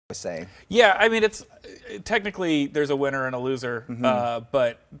say. Yeah, I mean, it's technically there's a winner and a loser,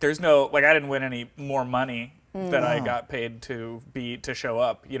 but there's no, like, I didn't win any more money that I got paid to show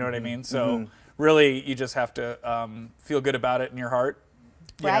up. You know what I mean? So really, you just have to feel good about it in your heart.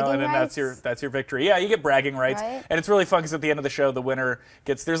 Bragging and then rights? that's your victory. Yeah, you get bragging rights, Right. and it's really fun because at the end of the show, the winner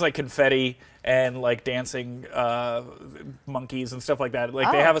there's like confetti and like dancing monkeys and stuff like that.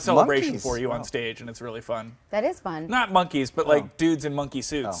 Like they have a celebration monkeys. for you on stage, and it's really fun. That is fun. Not monkeys, but like dudes in monkey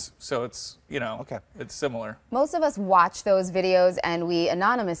suits. So it's it's similar. Most of us watch those videos and we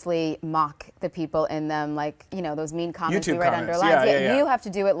anonymously mock the people in them, like, those mean comments YouTube we read comments. under lines. Yeah. You have to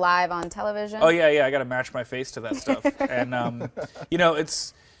do it live on television. Oh yeah, I got to match my face to that stuff. And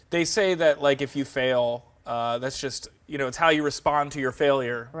they say that like if you fail, that's just it's how you respond to your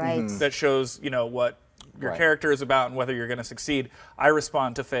failure. Right. That shows what your character is about and whether you're going to succeed. I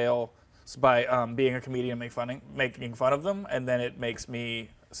respond to fail by being a comedian, making fun of them, and then it makes me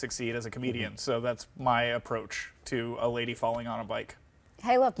succeed as a comedian. So that's my approach to a lady falling on a bike.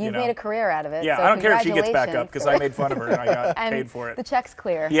 Hey, look, you've made a career out of it. Yeah, so I don't care if she gets back up congratulations. because I made fun of her and I got paid for it. The check's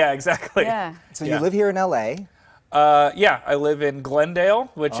clear. Yeah, exactly. Yeah. So you live here in L.A. Yeah, I live in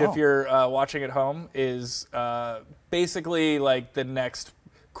Glendale, which if you're watching at home is basically like the next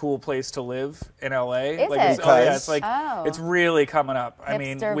cool place to live in LA. Is like it? It's like it's really coming up. I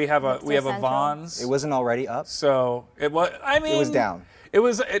mean, we have a Central. Vons. It wasn't already up? So it was. I mean, it was down. There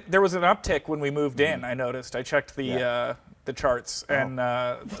was an uptick when we moved in. I noticed. I checked the charts and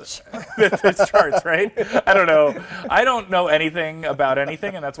the charts. Right? I don't know. I don't know anything about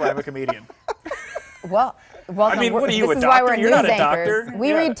anything, and that's why I'm a comedian. Well, welcome. I mean, what are you, this a is doctor? why we're You're news not a anchors. doctor.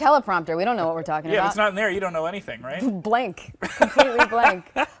 We read teleprompter. We don't know what we're talking Yeah, about. if it's not in there, you don't know anything, right? Blank. Completely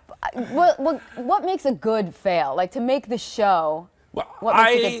blank. What makes a good fail? Like, to make the show, Well, what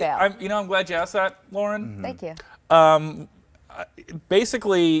makes a good fail? I'm glad you asked that, Lauren. Thank you.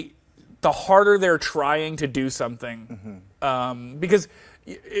 Basically, the harder they're trying to do something, because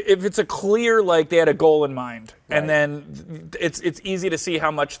if it's a clear, like they had a goal in mind, and then it's easy to see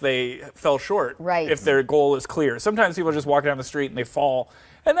how much they fell short. Right. If their goal is clear. Sometimes people just walk down the street and they fall,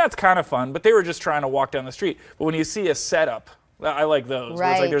 and that's kind of fun. But they were just trying to walk down the street. But when you see a setup, I like those.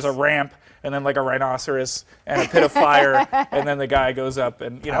 Where it's like there's a ramp and then like a rhinoceros and a pit of fire, and then the guy goes up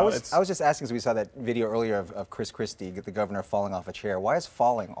and I was just asking because we saw that video earlier of Chris Christie, the governor, falling off a chair. Why is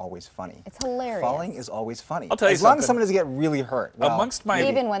falling always funny? It's hilarious. Falling is always funny. I'll tell you as long something. as someone doesn't get really hurt. Well,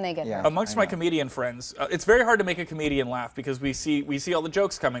 Even when they get hurt. Amongst my comedian friends, it's very hard to make a comedian laugh because we see all the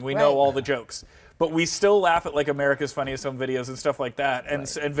jokes coming. We know all the jokes. But we still laugh at like America's Funniest Home Videos and stuff like that, and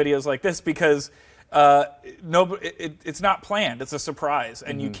videos like this because it's not planned. It's a surprise,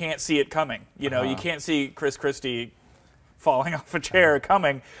 and you can't see it coming. You can't see Chris Christie falling off a chair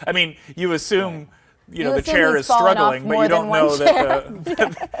coming. I mean, you assume the chair is struggling, but you don't know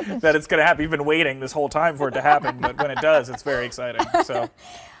that that it's going to happen. You've been waiting this whole time for it to happen, but when it does, it's very exciting. So.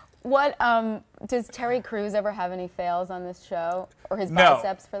 What does Terry Crews ever have any fails on this show, or his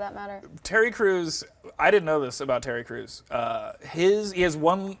biceps for that matter? Terry Crews, I didn't know this about Terry Crews. He has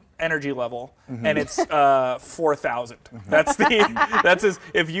one energy level, and it's 4,000. That's his.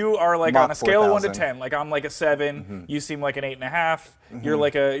 If you are like Mach on a scale of 1 to 4,000. 10, like I'm like a 7, you seem like an 8.5. You're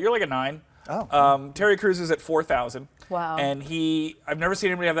like a 9. Oh. Terry Crews is at 4,000. Wow. And I've never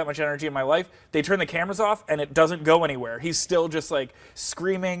seen anybody have that much energy in my life. They turn the cameras off and it doesn't go anywhere. He's still just like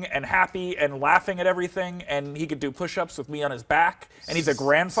screaming and happy and laughing at everything. And he could do push-ups with me on his back. And he's a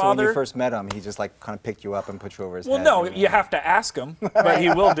grandfather. So when you first met him, he just like kind of picked you up and put you over his head. Well, no, you have to ask him, but he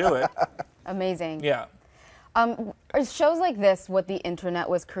will do it. Amazing. Yeah. Are shows like this what the internet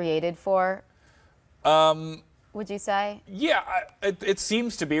was created for? Would you say? Yeah, it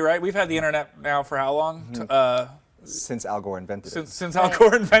seems to be, right? We've had the internet now for how long? Since Al Gore invented it. Since Al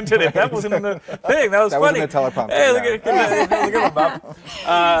Gore invented it. That wasn't in the thing. That was funny. That wasn't a teleprompter. Hey, look at Bob.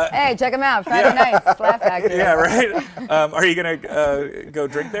 Hey, check him out. Friday nights, Laugh Factory. Yeah, right. Are you going to go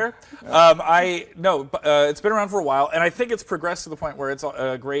drink there? No, it's been around for a while, and I think it's progressed to the point where it's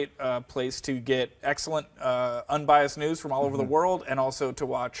a great place to get excellent, unbiased news from all over the world, and also to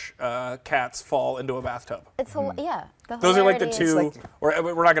watch cats fall into a bathtub. It's yeah. Those are like the two. We're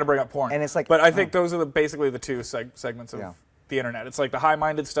not going to bring up porn. And it's like, but I think those are basically the two segments of the internet. It's like the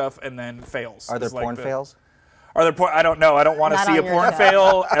high-minded stuff, and then fails. Are there porn fails? Are there porn? I don't know. I don't want to Not see a on your porn show.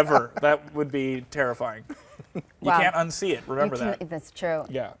 fail ever. That would be terrifying. You Wow. can't unsee it. Remember that. That's true.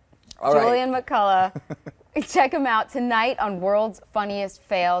 Yeah. All right. Julian McCullogh. Check him out tonight on World's Funniest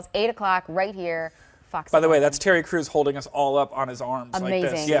Fails, 8 o'clock, right here, Fox. By the way, that's Terry Crews holding us all up on his arms like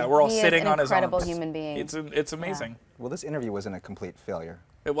this. Amazing. Yeah, we're all He is sitting an on his arms. incredible human being. It's amazing. Well, this interview wasn't a complete failure.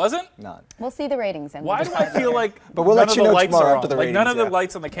 It wasn't? None. We'll see the ratings. And Why do I feel like but we'll none let of you the know lights tomorrow are after on? the Like none of ratings, the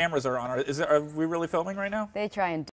lights on the cameras are on. Are we really filming right now? They try and